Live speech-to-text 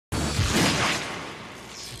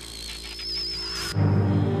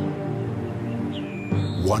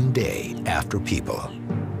one day after people.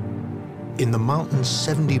 In the mountains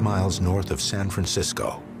 70 miles north of San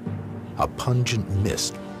Francisco, a pungent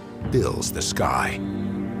mist fills the sky.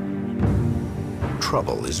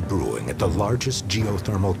 Trouble is brewing at the largest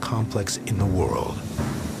geothermal complex in the world.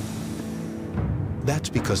 That's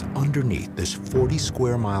because underneath this 40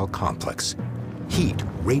 square mile complex, heat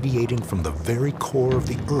radiating from the very core of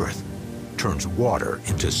the Earth turns water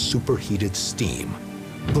into superheated steam,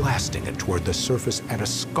 blasting it toward the surface at a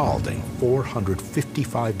scalding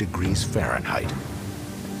 455 degrees Fahrenheit.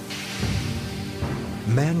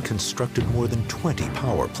 Man constructed more than 20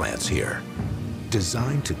 power plants here,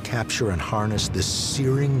 designed to capture and harness this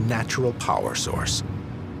searing natural power source.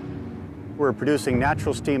 We're producing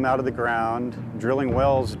natural steam out of the ground, drilling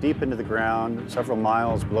wells deep into the ground, several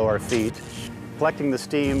miles below our feet, collecting the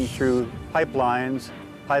steam through pipelines,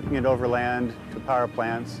 piping it overland to power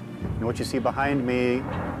plants. And what you see behind me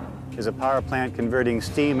is a power plant converting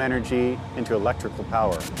steam energy into electrical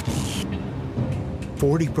power.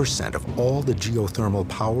 40% of all the geothermal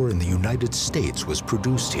power in the United States was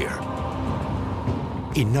produced here.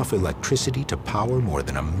 Enough electricity to power more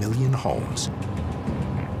than 1 million homes.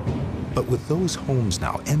 But with those homes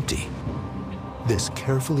now empty, this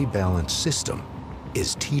carefully balanced system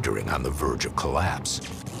is teetering on the verge of collapse.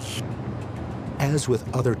 As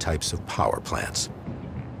with other types of power plants,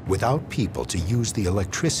 without people to use the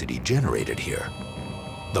electricity generated here,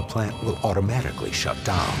 the plant will automatically shut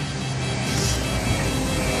down.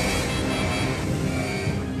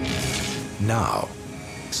 Now,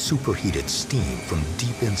 superheated steam from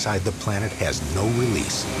deep inside the planet has no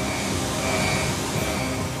release,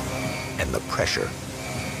 and the pressure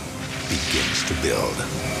begins to build.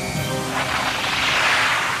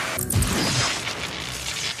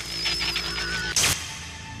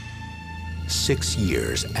 Six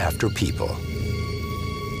years after people,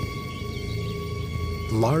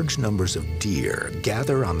 large numbers of deer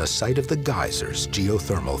gather on the site of the Geysers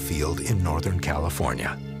geothermal field in Northern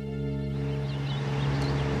California.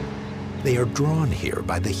 They are drawn here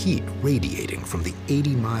by the heat radiating from the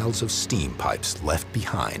 80 miles of steam pipes left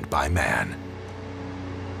behind by man.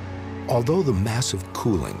 Although the massive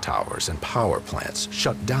cooling towers and power plants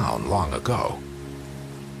shut down long ago,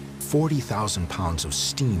 40,000 pounds of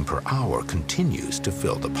steam per hour continues to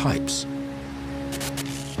fill the pipes.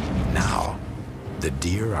 Now, the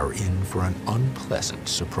deer are in for an unpleasant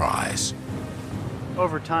surprise.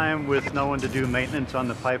 Over time, with no one to do maintenance on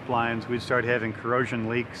the pipelines, we'd start having corrosion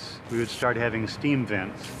leaks. We would start having steam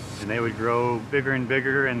vents, and they would grow bigger and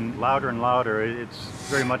bigger and louder. It's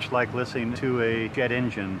very much like listening to a jet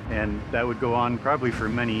engine, and that would go on probably for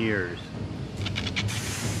many years.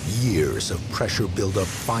 Years of pressure buildup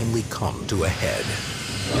finally come to a head.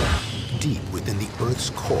 Deep within the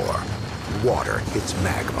Earth's core, water hits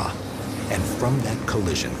magma, and from that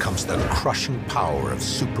collision comes the crushing power of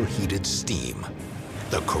superheated steam.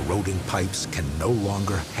 The corroding pipes can no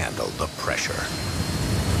longer handle the pressure.